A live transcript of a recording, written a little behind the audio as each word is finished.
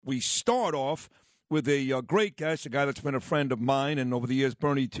we start off with a great guest, a guy that's been a friend of mine and over the years,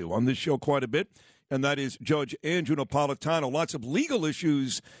 Bernie, too, on this show quite a bit, and that is Judge Andrew Napolitano. Lots of legal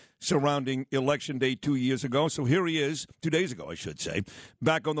issues surrounding Election Day 2 years ago. So here he is, 2 days ago, I should say,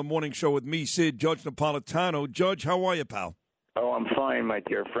 back on the morning show with me, Sid, Judge Napolitano. Judge, how are you, pal? Oh, I'm fine, my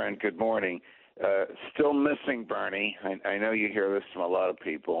dear friend. Good morning. Still missing Bernie. I know you hear this from a lot of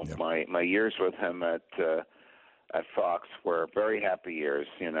people. Yep. My years with him at Fox were very happy years.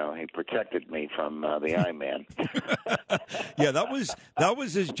 You know, he protected me from the Eye Man. Yeah, that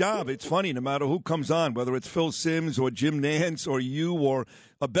was his job. It's funny, no matter who comes on, whether it's Phil Simms or Jim Nantz or you or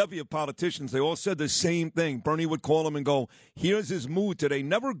a bevy of politicians, they all said the same thing. Bernie would call him and go, "Here's his mood today.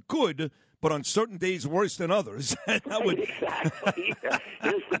 Never good, but on certain days worse than others." Exactly.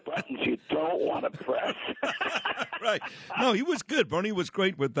 Here's the buttons you don't want to press. Right. No, he was good. Bernie was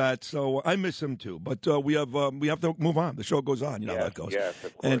great with that, so I miss him too. But we have to move on. The show goes on. You know how that goes. Yes,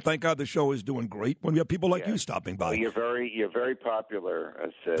 of course. And thank God the show is doing great when we have people like you stopping by. Well, you're very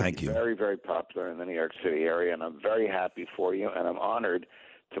popular. Thank you. Very, very popular in the New York City area, and I'm very happy for you, and I'm honored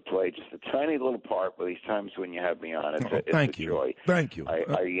to play just a tiny little part with these times when you have me on. It's a joy. Thank you.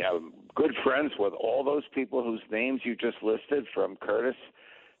 I am good friends with all those people whose names you just listed, from Curtis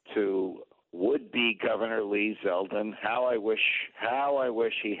to would-be Governor Lee Zeldin. How I wish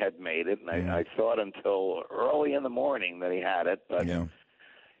he had made it, and I thought until early in the morning that he had it, but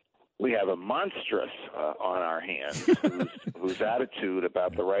we have a monstrous on our hands whose attitude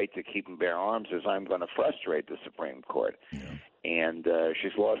about the right to keep and bear arms is, "I'm going to frustrate the Supreme Court." Yeah. And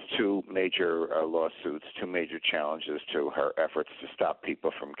she's lost two major lawsuits, two major challenges to her efforts to stop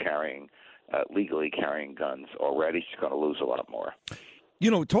people from legally carrying guns. Already she's going to lose a lot more. You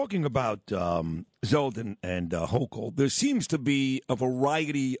know, talking about Zeldin and Hochul, there seems to be a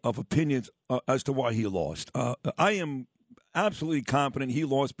variety of opinions as to why he lost. I am absolutely confident he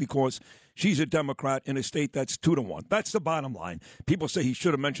lost because she's a Democrat in a state that's 2-1. That's the bottom line. People say he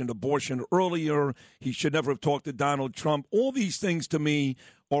should have mentioned abortion earlier. He should never have talked to Donald Trump. All these things, to me,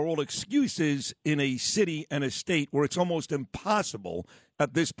 are all excuses in a city and a state where it's almost impossible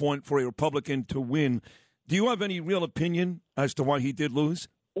at this point for a Republican to win. Do you have any real opinion as to why he did lose?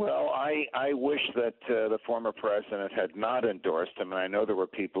 Well, I wish that the former president had not endorsed him, and I know there were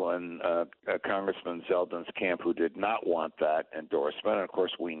people in Congressman Zeldin's camp who did not want that endorsement. And of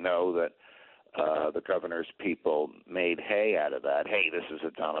course, we know that the governor's people made hay out of that. Hey, this is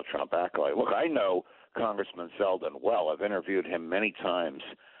a Donald Trump acolyte. Look, I know Congressman Zeldin well. I've interviewed him many times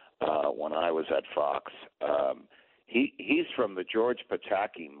when I was at Fox. He's from the George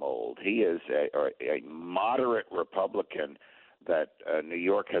Pataki mold. He is a moderate Republican that New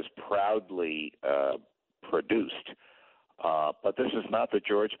York has proudly produced. But this is not the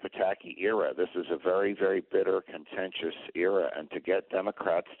George Pataki era. This is a very, very bitter, contentious era. And to get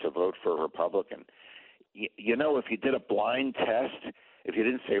Democrats to vote for a Republican, you know, if you did a blind test, if you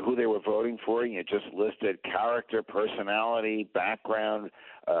didn't say who they were voting for, and you just listed character, personality, background,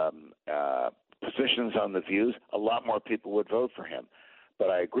 positions on the views, a lot more people would vote for him.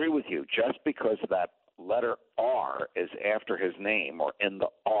 But I agree with you. Just because that letter R is after his name or in the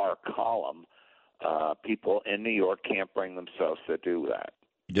R column, people in New York can't bring themselves to do that.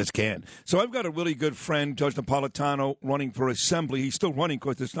 You just can't. So I've got a really good friend, Judge Napolitano, running for assembly. He's still running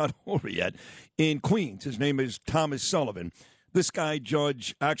because it's not over yet, in Queens. His name is Thomas Sullivan. This guy,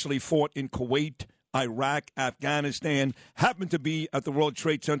 Judge, actually fought in Kuwait, Iraq, Afghanistan, happened to be at the World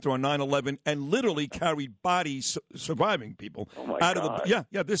Trade Center on 9/11, and literally carried bodies, surviving people out of the.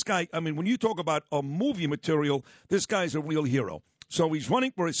 Yeah. This guy. I mean, when you talk about a movie material, this guy's a real hero. So he's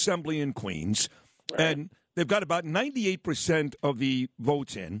running for assembly in Queens, and they've got about 98% of the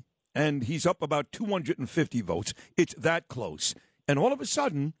votes in, and he's up about 250 votes. It's that close, and all of a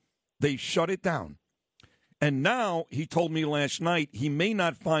sudden, they shut it down. And now, he told me last night, he may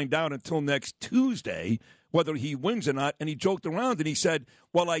not find out until next Tuesday whether he wins or not. And he joked around and he said,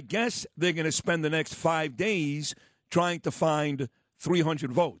 well, I guess they're going to spend the next 5 days trying to find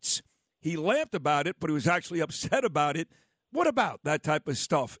 300 votes. He laughed about it, but he was actually upset about it. What about that type of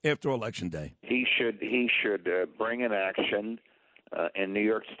stuff after Election Day? He should bring an action in New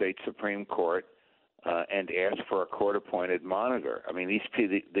York State Supreme Court and ask for a court-appointed monitor. I mean,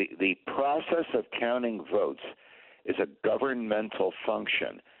 the process of counting votes is a governmental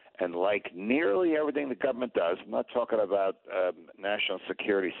function, and like nearly everything the government does, I'm not talking about national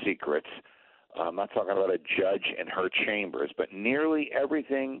security secrets, I'm not talking about a judge in her chambers, but nearly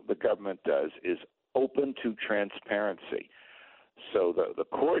everything the government does is open to transparency. So the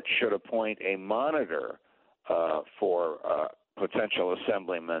court should appoint a monitor for potential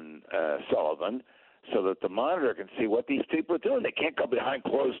Assemblyman Sullivan. so that the monitor can see what these people are doing. They can't go behind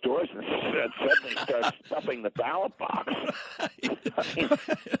closed doors and suddenly start stuffing the ballot box.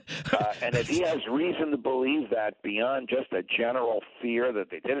 And if he has reason to believe that beyond just a general fear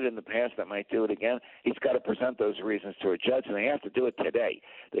that they did it in the past, that might do it again, he's got to present those reasons to a judge, and they have to do it today.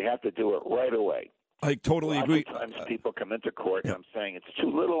 They have to do it right away. I totally agree. Sometimes people come into court and I'm saying it's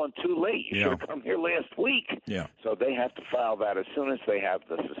too little and too late. You should have come here last week. Yeah. So they have to file that as soon as they have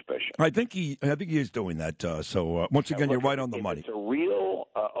the suspicion. I think he is doing that. So once again, you're right on the money. If it's a real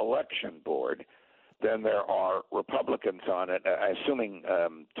election board, then there are Republicans on it. Assuming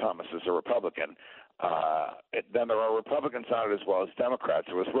Thomas is a Republican, then there are Republicans on it as well as Democrats.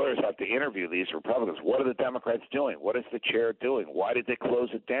 So his lawyers have to interview these Republicans. What are the Democrats doing? What is the chair doing? Why did they close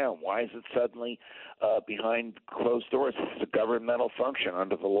it down? Why is it suddenly behind closed doors? It's a governmental function.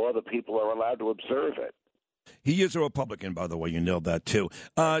 Under the law, the people are allowed to observe it. He is a Republican, by the way. You nailed that, too.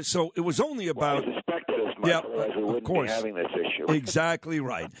 So it was only about... Well, I suspected as much, otherwise we wouldn't be having this issue. Exactly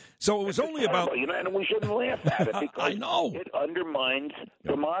right. So it was only about... and we shouldn't laugh at it because I know. It undermines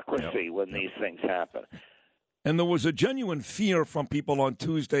democracy when these things happen. And there was a genuine fear from people on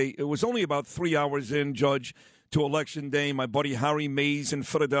Tuesday. It was only about 3 hours in, Judge, to Election Day. My buddy Harry Mays in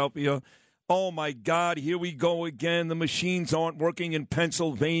Philadelphia. Oh, my God, here we go again. The machines aren't working in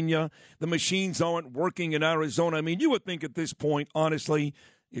Pennsylvania. The machines aren't working in Arizona. I mean, you would think at this point, honestly,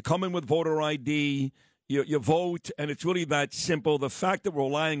 you come in with voter ID, you vote, and it's really that simple. The fact that we're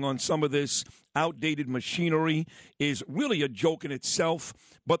relying on some of this outdated machinery is really a joke in itself.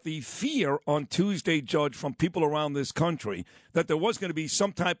 But the fear on Tuesday, Judge, from people around this country that there was going to be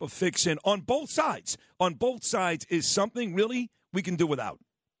some type of fix-in on both sides is something really we can do without.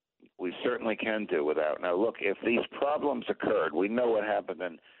 We certainly can do without. Now, look, if these problems occurred, we know what happened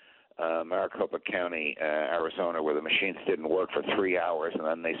in Maricopa County, Arizona, where the machines didn't work for 3 hours, and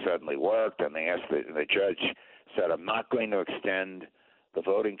then they suddenly worked, and they asked the judge said, I'm not going to extend the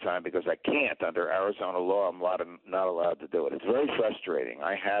voting time because I can't. Under Arizona law, I'm not allowed to do it. It's very frustrating.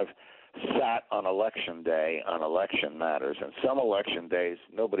 I have sat on election day on election matters, and some election days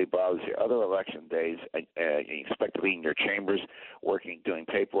nobody bothers you. Other election days you expect to be in your chambers working, doing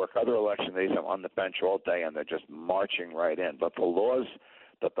paperwork. Other election days I'm on the bench all day and they're just marching right in. But the laws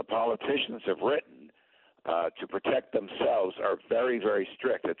that the politicians have written to protect themselves are very, very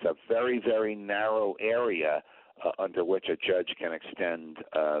strict. It's a very, very narrow area under which a judge can extend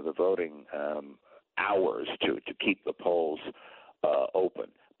the voting hours to keep the polls open.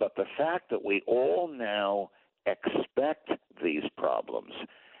 But the fact that we all now expect these problems,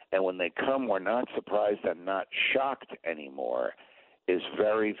 and when they come, we're not surprised and not shocked anymore, is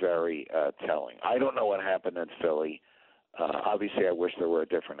very, very telling. I don't know what happened in Philly. Obviously, I wish there were a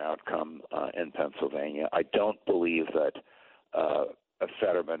different outcome in Pennsylvania. I don't believe that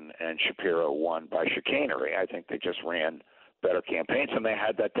Fetterman and Shapiro won by chicanery. I think they just ran better campaigns, and they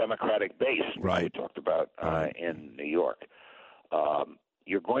had that Democratic base we talked about in New York.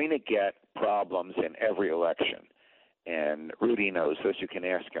 You're going to get problems in every election, and Rudy knows this. You can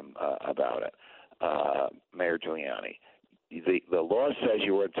ask him about it, Mayor Giuliani. The law says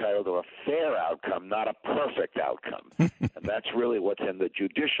you are entitled to a fair outcome, not a perfect outcome. And that's really what's in the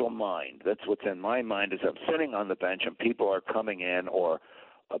judicial mind. That's what's in my mind. Is I'm sitting on the bench and people are coming in, or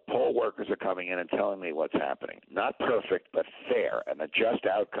poll workers are coming in and telling me what's happening. Not perfect, but fair, and a just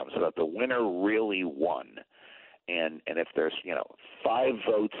outcome so that the winner really won. And if there's 5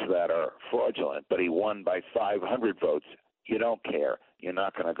 votes that are fraudulent, but he won by 500 votes, you don't care. You're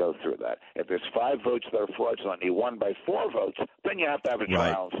not going to go through that. If there's 5 votes that are fraudulent and he won by 4 votes, then you have to have a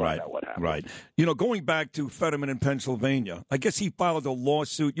trial and find out what happened. Right. Going back to Fetterman in Pennsylvania, I guess he filed a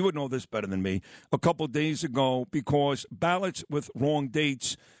lawsuit. You would know this better than me. A couple of days ago, because ballots with wrong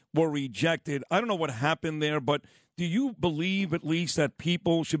dates were rejected. I don't know what happened there, but do you believe at least that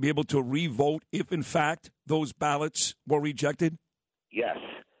people should be able to re-vote if, in fact, those ballots were rejected? Yes.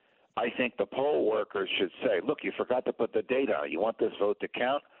 I think the poll workers should say, look, you forgot to put the date on it. You want this vote to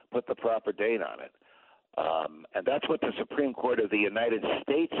count? Put the proper date on it. And that's what the Supreme Court of the United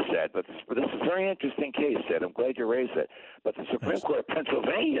States said. But this is a very interesting case, Ed. I'm glad you raised it. But the Supreme Court of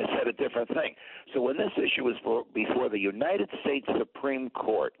Pennsylvania said a different thing. So when this issue was before the United States Supreme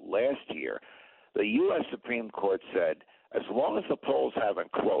Court last year, the U.S. Supreme Court said, as long as the polls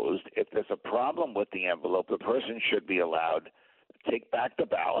haven't closed, if there's a problem with the envelope, the person should be allowed to take back the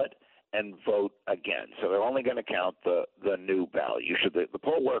ballot and vote again. So they're only going to count the new ballot. The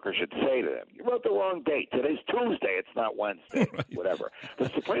poll worker should say to them, you wrote the wrong date. Today's Tuesday. It's not Wednesday. Whatever.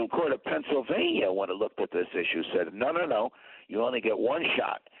 The Supreme Court of Pennsylvania, when it looked at this issue, said, no. You only get one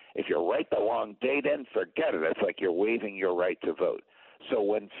shot. If you write the wrong date in, forget it. It's like you're waiving your right to vote. So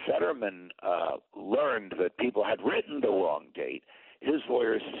when Fetterman learned that people had written the wrong date, his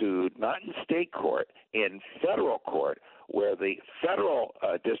lawyers sued not in state court, in federal court, where the federal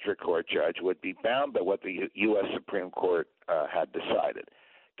district court judge would be bound by what the U.S. Supreme Court had decided.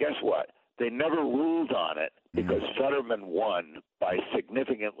 Guess what? They never ruled on it because Fetterman won by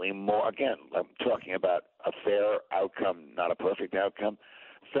significantly more. Again, I'm talking about a fair outcome, not a perfect outcome.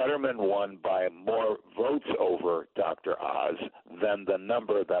 Fetterman won by more votes over Dr. Oz than the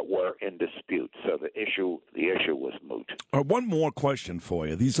number that were in dispute. So the issue was moot. One more question for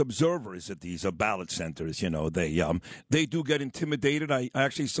you. These observers at these ballot centers, they do get intimidated. I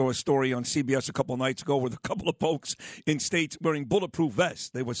actually saw a story on CBS a couple of nights ago with a couple of folks in states wearing bulletproof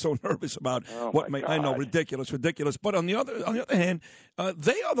vests. They were so nervous about I know, ridiculous. But on the other hand,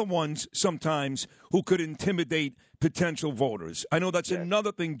 they are the ones sometimes who could intimidate potential voters. I know that's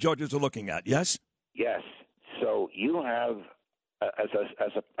another thing judges are looking at. Yes. Yes. So you have, as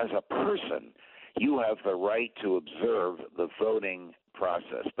a person, you have the right to observe the voting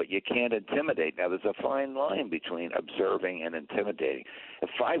process, but you can't intimidate. Now, there's a fine line between observing and intimidating. If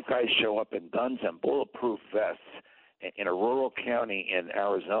 5 guys show up in guns and bulletproof vests in a rural county in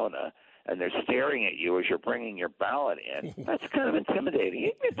Arizona, and they're staring at you as you're bringing your ballot in, that's kind of intimidating.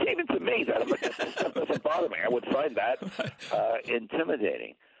 Even to me, that doesn't bother me. I would find that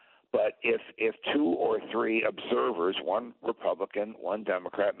intimidating. But if 2 or 3 observers, one Republican, one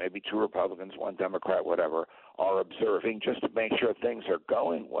Democrat, maybe 2 Republicans, one Democrat, whatever, are observing just to make sure things are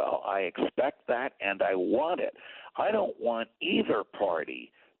going well, I expect that and I want it. I don't want either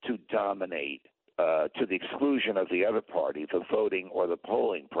party to dominate to the exclusion of the other party, the voting or the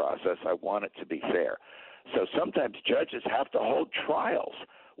polling process. I want it to be fair. So sometimes judges have to hold trials.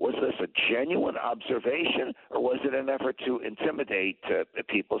 Was this a genuine observation, or was it an effort to intimidate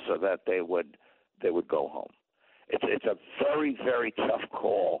people so that they would go home? It's a very, very tough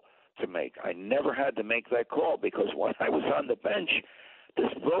call to make. I never had to make that call because when I was on the bench, this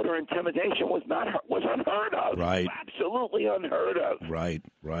voter intimidation was unheard of. Right. Absolutely unheard of. Right.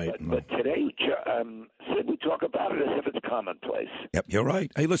 But today, Sid, we talk about it as if it's commonplace. Yep, you're right.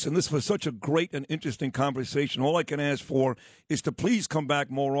 Hey, listen, this was such a great and interesting conversation. All I can ask for is to please come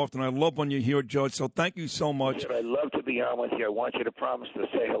back more often. I love when you're here, Judge, so thank you so much. Sid, I'd love to be on with you. I want you to promise to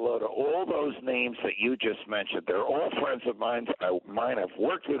say hello to all those names that you just mentioned. They're all friends of mine. I've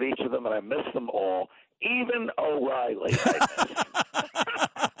worked with each of them, and I miss them all. Even O'Reilly.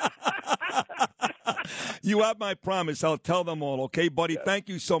 You have my promise. I'll tell them all, okay, buddy? Yes. Thank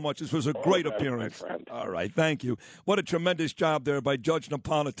you so much. This was a great appearance. All right, thank you. What a tremendous job there by Judge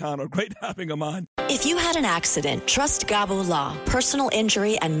Napolitano. Great having him on. If you had an accident, trust Gabo Law, personal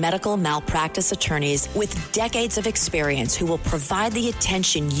injury and medical malpractice attorneys with decades of experience who will provide the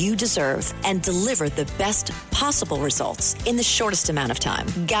attention you deserve and deliver the best possible results in the shortest amount of time.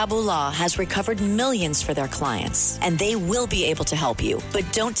 Gabo Law has recovered millions for their clients, and they will be able to help you.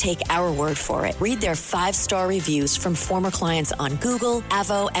 But don't take our word for it. Read their 5-star reviews from former clients on Google,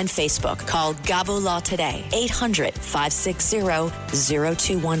 Avo, and Facebook. Call Gabo Law today,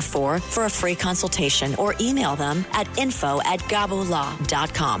 800-560-0214 for a free consultation, or email them at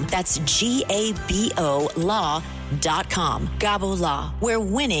info@gabolaw.com. That's GABO law.com. Gabo Law, where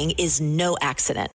winning is no accident.